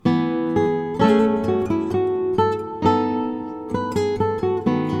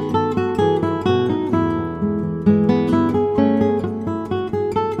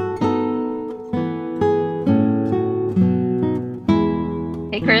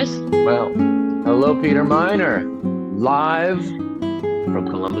Chris. Well, hello, Peter Miner, live from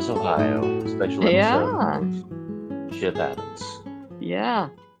Columbus, Ohio. Special episode Yeah, of Shit Happens. yeah.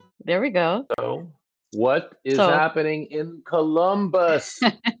 There we go. So, what is So, happening in Columbus?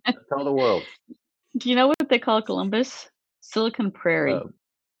 Tell the world. do you know what they call Columbus? Silicon Prairie.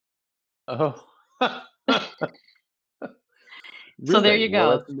 Uh, oh, So there really? you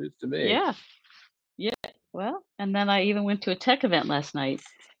Well, go. that's news to me. Yeah, yeah. Well, and then I even went to a tech event last night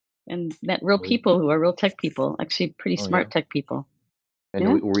and met real Oh, people who are real tech people, actually pretty oh, yeah. smart tech people. And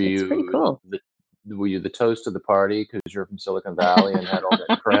Yeah, it's pretty cool. were you the toast of the party because you're from Silicon Valley and had all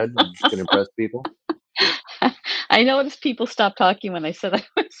that cred and could impress people? I noticed people stopped talking when I said I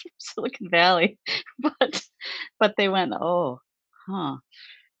was from Silicon Valley, but they went, "Oh, huh."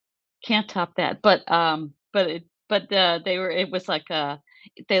 Can't top that, they were it was like,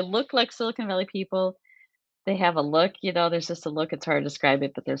 they look like Silicon Valley people. They have a look, there's just a look, it's hard to describe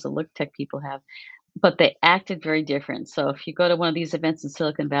it, but there's a look tech people have, but they acted very different. So if you go to one of these events in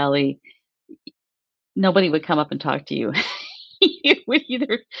Silicon Valley, nobody would come up and talk to you. You would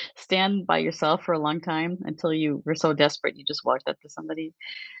either stand by yourself for a long time until you were so desperate you just walked up to somebody,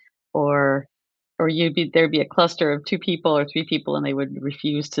 or there'd be a cluster of 2 people or 3 people, and they would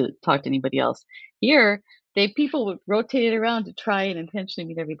refuse to talk to anybody else. Here, people would rotate around to try and intentionally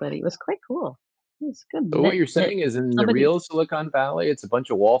meet everybody. It was quite cool. It was good. So what Met you're met saying is in the somebody. real Silicon Valley, it's a bunch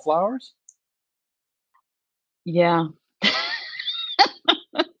of wallflowers? Yeah.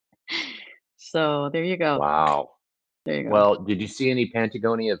 So, there you go. Wow. There you go. Well, did you see any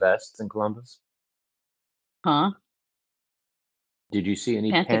Patagonia vests in Columbus? Huh? Did you see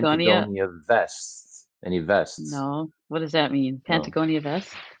any Patagonia? Patagonia vests? Any vests? No. What does that mean? Oh. Patagonia vest?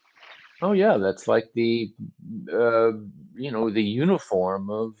 Oh yeah, that's like uh, the uniform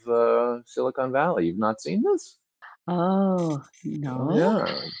of Silicon Valley. You've not seen this? Oh, Oh no?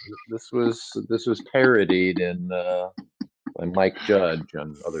 yeah, this was parodied in by Mike Judge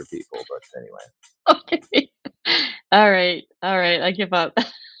and other people. But anyway, Okay. Alright, I give up.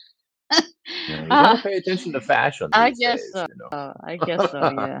 yeah, you got to Ah. pay attention to fashion I these guess days. so. I guess so,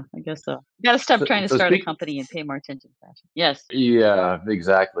 yeah. I guess so. Gotta stop So, trying to so start a speak. company and pay more attention to fashion. Yes. Yeah,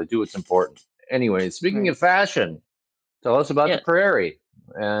 exactly. Do what's important. Anyway, speaking Right. of fashion, tell us about the Yes. prairie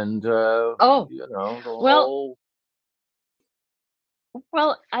and Oh, the well whole.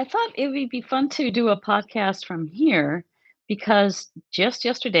 I thought it would be fun to do a podcast from here because just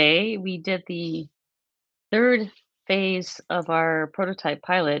yesterday we did the 3rd phase of our prototype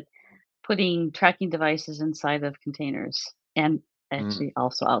pilot, putting tracking devices inside of containers and Mm, actually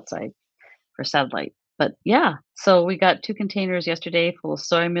also outside for satellite. But yeah, so we got 2 containers yesterday full of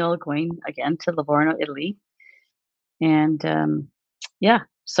soy meal going again to Livorno, Italy. And yeah,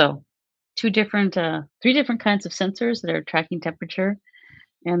 so 3 different kinds of sensors that are tracking temperature,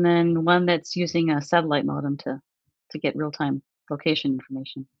 and then one that's using a satellite modem to get real time location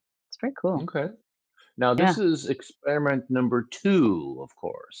information. It's very cool. okay. Now Yeah, this is experiment number two, of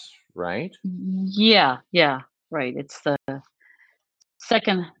course, right? yeah, yeah. Right. It's the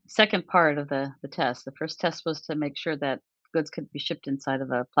second part of the test. The first test was to make sure that goods could be shipped inside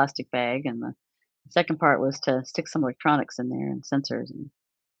of a plastic bag, and the second part was to stick some electronics in there and sensors and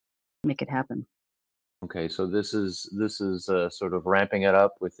make it happen. Okay, so this is sort of ramping it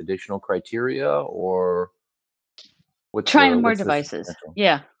up with additional criteria, or what's the Trying more what's this devices. potential?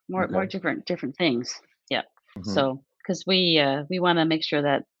 Yeah, more Okay. different things. Yeah. Hmm. So, because we wanna make sure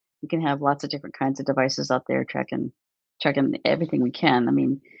that we can have lots of different kinds of devices out there tracking everything we can. I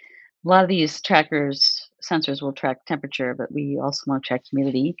mean, a lot of these sensors will track temperature, but we also wanna track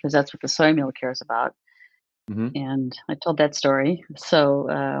humidity because that's what the soy meal cares about, Hmm. and I told that story. So,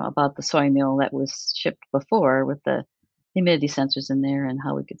 about the soy meal that was shipped before with the humidity sensors in there and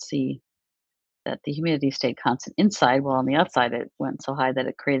how we could see that the humidity stayed constant inside, while on the outside it went so high that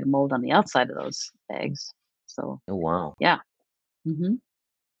it created mold on the outside of those bags. So, Oh wow. yeah. Mhm.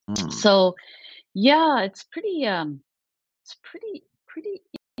 Hmm. So, yeah, it's pretty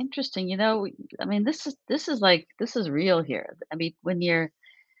interesting, I mean, this is real here. I mean, when you're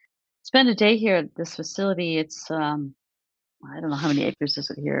spend a day here at this facility, it's, I don't know how many acres is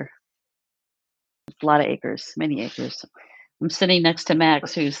it here. It's a lot of acres, many acres. I'm sitting next to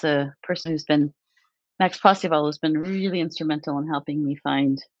Max, who's the person who's been Max Possival, who's been really instrumental in helping me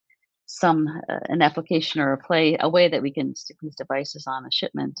find an application or a way that we can stick these devices on a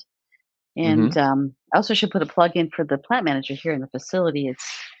shipment. And Hmm. I also should put a plug in for the plant manager here in the facility.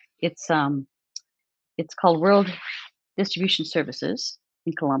 It's um it's called World Distribution Services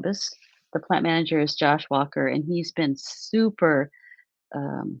in Columbus. The plant manager is Josh Walker, and he's been super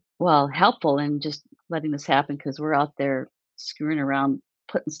helpful in just letting this happen because we're out there screwing around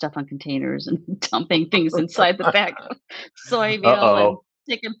putting stuff on containers and dumping things inside the bag of soy meal and Uh-oh.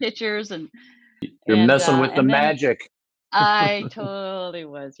 taking pictures You're messing with the and then magic. I totally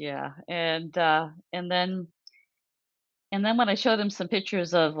was, yeah, and then when I showed him some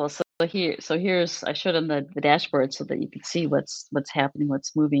pictures of well, here's I showed him the dashboard so that you could see what's happening,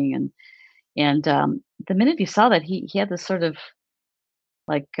 what's moving, the minute he saw that, he had this sort of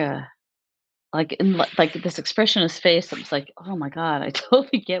like like this expression on his face that was like, oh my god, I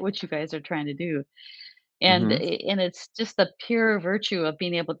totally get what you guys are trying to do, Mhm. and it's just the pure virtue of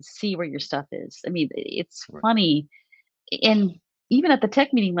being able to see where your stuff is. I mean, it's Right. funny, and even at the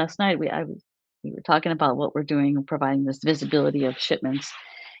tech meeting last night, we were talking about what we're doing and providing this visibility of shipments.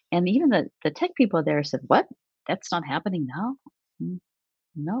 And even the tech people there said, "What? That's not happening now?" "Mm,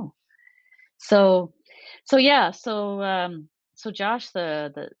 no." So yeah, so Josh,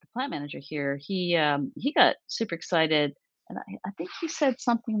 the plant manager here, he got super excited, and I think he said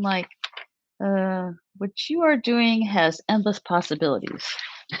something like, "What you are doing has endless possibilities."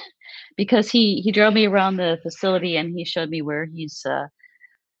 Because he drove me around the facility and he showed me where he's,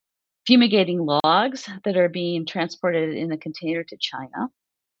 fumigating logs that are being transported in a container to China.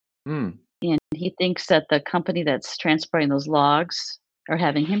 Mm. And he thinks that the company that's transporting those logs or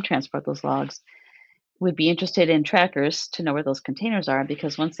having him transport those logs would be interested in trackers to know where those containers are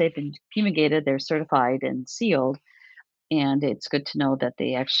because once they've been fumigated, they're certified and sealed. And it's good to know that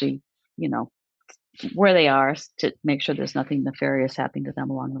they actually, you know, where they are to make sure there's nothing nefarious happening to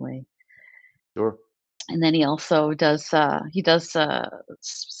them along the way. Sure. And then he does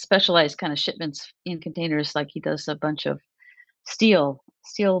specialized kind of shipments in containers. Like he does a bunch of steel,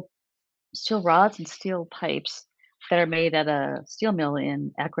 steel steel rods and steel pipes that are made at a steel mill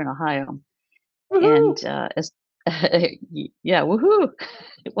in Akron, Ohio. Woohoo! And, as yeah, woohoo.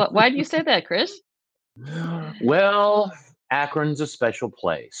 Why do you say that, Chris? Well, Akron's a special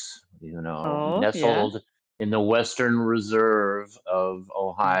place, Oh, yeah. nestled in the Western Reserve of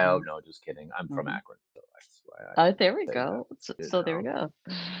Ohio. Mhm, No, just kidding. I'm from mhm. Akron, so that's why I There we say that, go. you So there we know.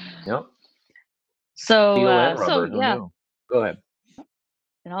 go. Yep. Steel and So rubber, who yeah, knew? Go ahead.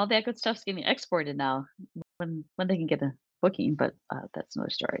 and all that good stuff's getting exported now when they can get a booking, but, that's another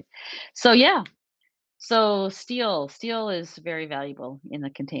story. So yeah, so steel is very valuable in the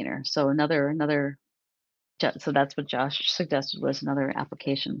container. So so that's what Josh suggested was another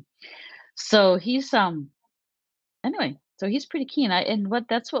application. So he's anyway, so he's pretty keen. I and what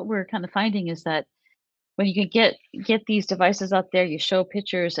that's what we're kind of finding is that when you can get these devices out there, you show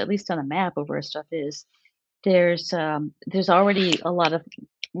pictures at least on a map of where stuff is. There's already a lot of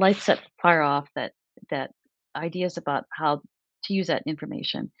lights that fire off that ideas about how to use that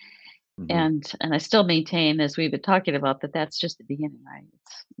information. Mhm. And I still maintain, as we've been talking about, that that's just the beginning, right?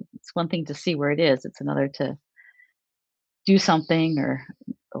 It's one thing to see where it is. It's another to do something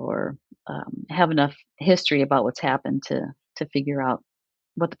or have enough history about what's happened to figure out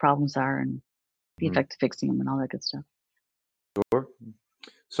what the problems are and the Mhm. effect of fixing them and all that good stuff. Sure.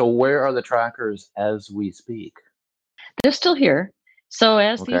 So where are the trackers as we speak? They're still here. So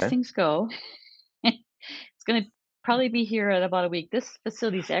as these Okay. things go, it's going to probably be here at about a week. This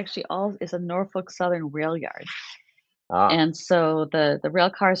facility is actually all is a Norfolk Southern rail yard. Ah. And so the rail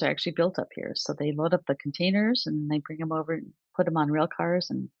cars are actually built up here. So they load up the containers and they bring them over and put them on rail cars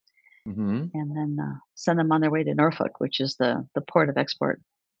Mhm. and then send them on their way to Norfolk, which is the port of export.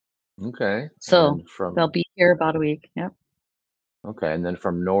 Okay. And So then they'll from be here about a week. Yep. okay, and then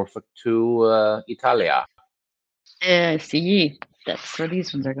from Norfolk to Italia. See, that's where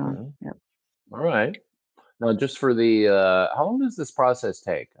these ones are going. Okay. Yep. All right. Now, just for the how long does this process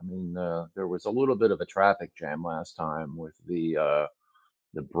take? I mean, there was a little bit of a traffic jam last time with the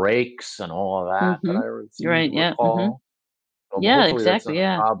brakes and all of that that Mhm. I You're seem right. to Yeah. Mhm. recall. Yeah. Hopefully, that's Exactly. not a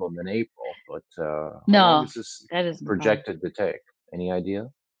Yeah. problem in April. But how long No, is this that isn't a problem. projected to take? Any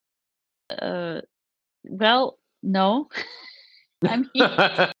idea? Uh, well, no. I mean,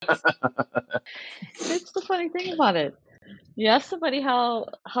 it's the funny thing about it. You ask somebody how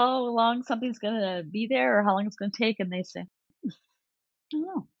long something's gonna be there or how long it's gonna take, and they say, "I don't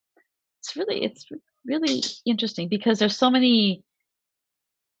know." It's really interesting because there's so many.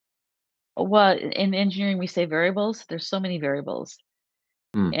 Well, in engineering we say variables. There's so many variables,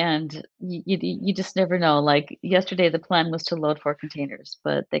 Hmm. and you just never know. Like yesterday, the plan was to load 4 containers,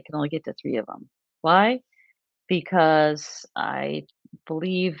 but they can only get to 3 of them. Why? Because I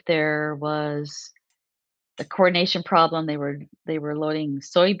believe there was a coordination problem. They were loading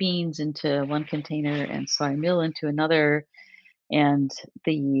soybeans into one container and soy meal into another, and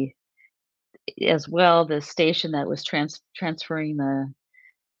the as well the station that was transferring the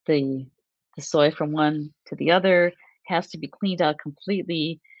the soy from one to the other has to be cleaned out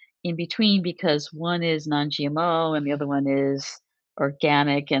completely in between because one is non-GMO and the other one is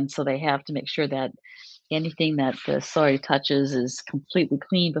organic, and so they have to make sure that anything that the soy touches is completely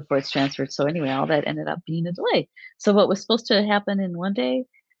clean before it's transferred. So anyway, all that ended up being a delay. So what was supposed to happen in one day,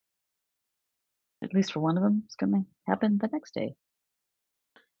 at least for one of them, is going to happen the next day.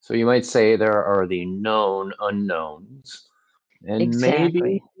 So you might say there are the known unknowns, and maybe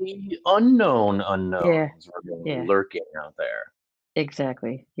Exactly. the unknown Yeah. unknowns are Yeah. lurking out there.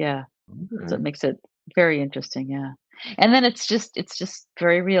 Exactly. Yeah. So it Okay. makes it very interesting, yeah. And then it's just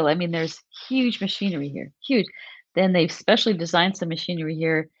very real. I mean, there's huge machinery here, huge. Then they've specially designed some machinery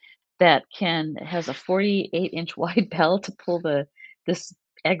here that has a 48-inch wide bell to pull this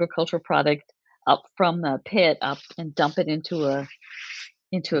agricultural product up from the pit up and dump it into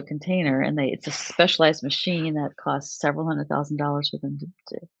a container, and it's a specialized machine that costs several $100,000 for them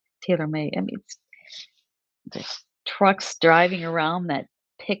to tailor make. I mean, there's trucks driving around that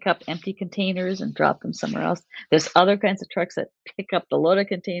pick up empty containers and drop them somewhere else. There's other kinds of trucks that pick up the loaded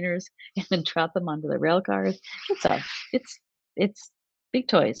containers and then drop them onto the rail cars. It's a it's it's big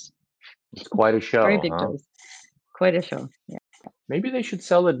toys, It's quite a very show, big huh? toys. Quite a show. Yeah. Maybe they should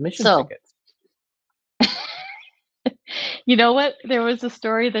sell admission So, tickets. you know what? There was a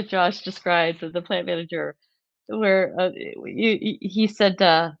story that Josh described, the plant manager, where he said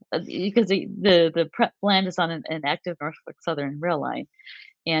because the plant is on an active Norfolk Southern rail line,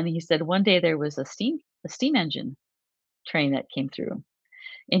 and he said one day there was a steam engine train that came through.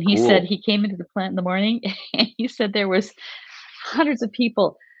 And he said Cool. he came into the plant in the morning and he said there was hundreds of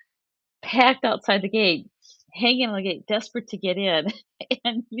people packed outside the gate, hanging on the gate, desperate to get in.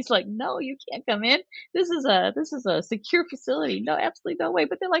 And he's like, "No, you can't come in. This is a secure facility. No, absolutely no way."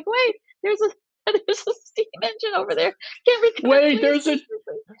 But they're like, "Wait, there's a there's a steam engine over there. Can we come in, Wait, please, there's a please,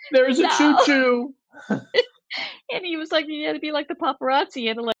 please, please?" there's a choo No. choo. And he was like, "You had to be like the paparazzi. You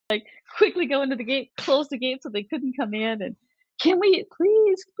had to like quickly go into the gate, close the gate so they couldn't come in. And can we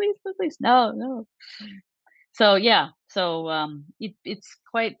please, please, please, please? No, no." So yeah, so it's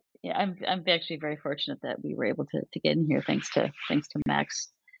quite. Yeah, I'm actually very fortunate that we were able to get in here thanks to Max's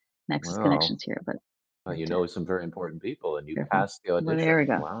Wow. connections here. But Well, you uh, know some very important people, and you careful. passed the Well, there audition. we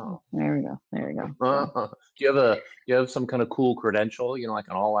go. Wow. There we go. There we go. So Do you have some kind of cool credential? You know, like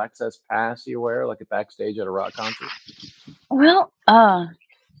an all access pass you wear, like a backstage at a rock concert? well,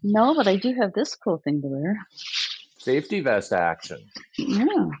 no, but I do have this cool thing to wear. Safety vest action. Yeah.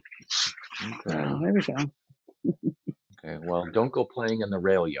 Okay. So there we go. Okay. Well, don't go playing in the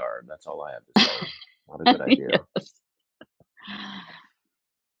rail yard. That's all I have to say. Not a good idea. Yes.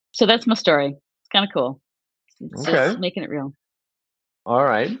 So that's my story. It's kind of cool. It's Okay. just making it real. All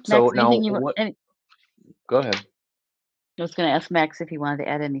right. So Max, now anything you want? what? Go ahead. I was going to ask Max if he wanted to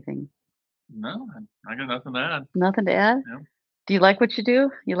add anything. No, I got nothing to add. Nothing to add? Yeah. Do you like what you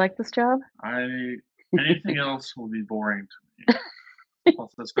do? You like this job? Anything else will be boring to me.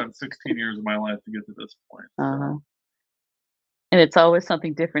 Plus, I spent 16 years of my life to get to this point. Uh-huh. So And it's always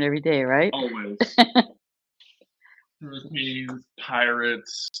something different every day, right? always hurricanes,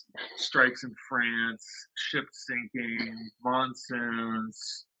 pirates, strikes in France, ships sinking,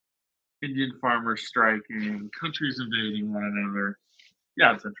 monsoons, Indian farmers striking, countries invading one another.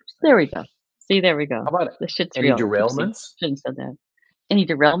 Yeah, it's interesting. There we go. See, there we go. How about The shit's any real. Oopsie. derailments? Shouldn't have said that. Any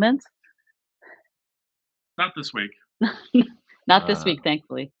derailments? Not this week. Not this Uh, week,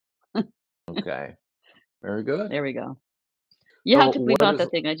 thankfully. okay. Very good. There we go. You have So to bleep what out is?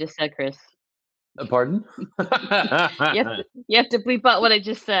 that thing I just said, Chris. Pardon? You have to bleep out what I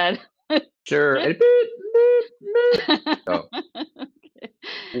just said. Sure. And beep, beep, beep. So, Okay.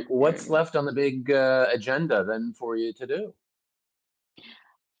 There what's we go. left on the big agenda then for you to do?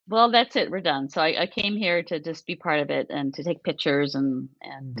 Well, that's it. We're done. So I came here to just be part of it and to take pictures and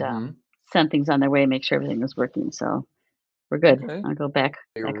Hmm. send things on their way, make sure everything is working. So we're good. Okay. I'll go back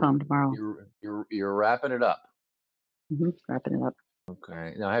You're home tomorrow. you're wrapping it up. Wrapping it up.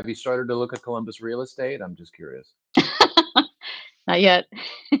 Okay. Now, have you started to look at Columbus real estate? I'm just curious. Not yet.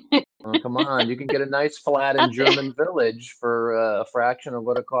 Oh, come on. You can get a nice flat in Not the- German Village for a fraction of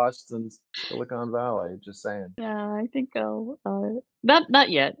what it costs in Silicon Valley. Just saying. Yeah, I think I'll. Not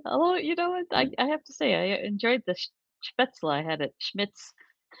yet. Although you know what, I have to say I enjoyed the Spätzle I had at Schmidt's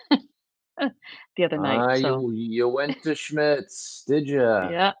the other night. So You went to Schmitz, did you?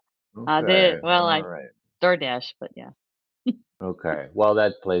 yeah, I Okay. did. Well, All I right. DoorDash, but yeah. Okay. Well,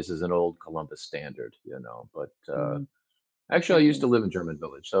 that place is an old Columbus standard, but Mm, actually I it used to is. live in German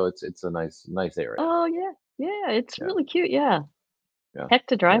Village, so it's a nice area. Oh yeah, yeah. It's Yeah. really cute. Yeah, Yeah. heck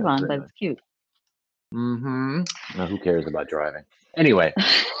to drive Yeah, it's on, very but nice. it's cute. Mhm. Now who cares about driving? Anyway,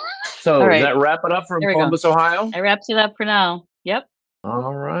 So All does right. that wrap it up from There we go. Columbus, Ohio? I wrapped it up for now. Yep.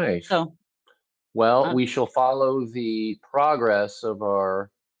 All right. So, Well, uh, we shall follow the progress of our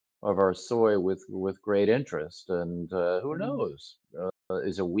soy with great interest, and who mm, knows?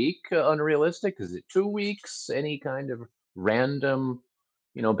 Is a week unrealistic? Is it 2 weeks? Any kind of random,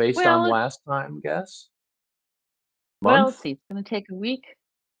 based on well, last time guess? let's Month? see. It's going to take a week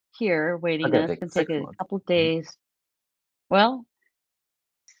here waiting, Okay, then it's take going to take 6 a months. couple of Mhm. days. Well,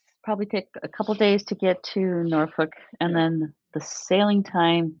 probably take a couple days to get to Norfolk, and then the sailing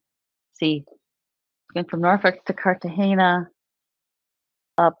time. See, going from Norfolk to Cartagena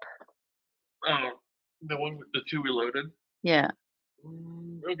up. Oh, the two we loaded. Yeah,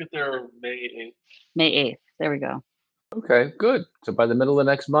 We'll get there May 8th. May 8th. There we go. Okay, good. So by the middle of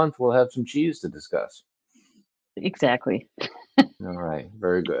next month, we'll have some cheese to discuss. Exactly. All right,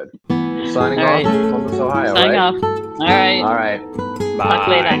 very good. Well, All signing off, right. Columbus, Ohio, Signing right? off. All right. All right. Talk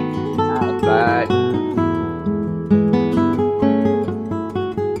later. Bye. Bye. Bye.